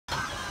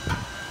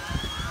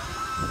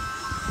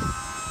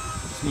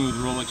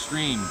Smooth Roll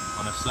XTREME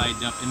on a side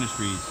dump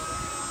industries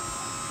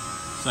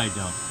side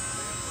dump.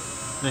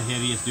 The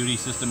heaviest duty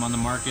system on the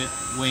market,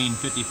 weighing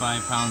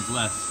 55 pounds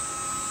less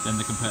than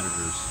the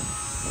competitors.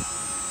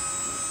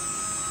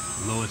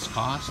 Lowest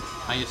cost,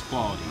 highest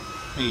quality,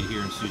 made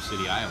here in Sioux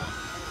City, Iowa.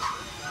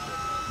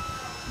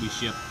 We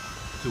ship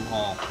to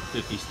all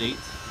 50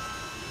 states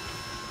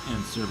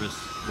and service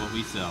what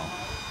we sell.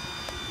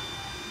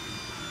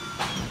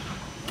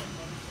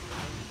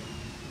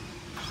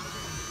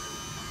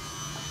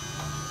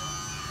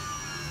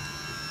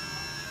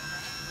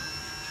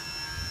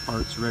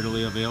 Parts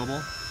readily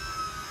available.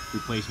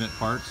 Replacement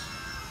parts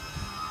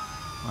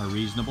are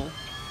reasonable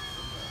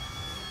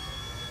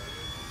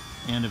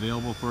and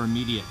available for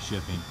immediate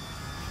shipping.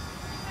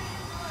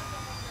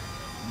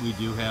 We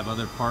do have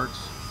other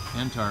parts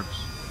and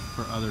tarps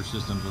for other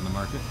systems on the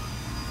market.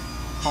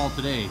 Call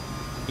today,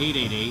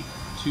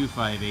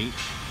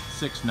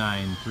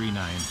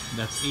 888-258-6939.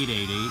 That's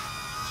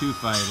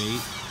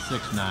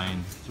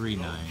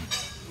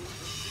 888-258-6939.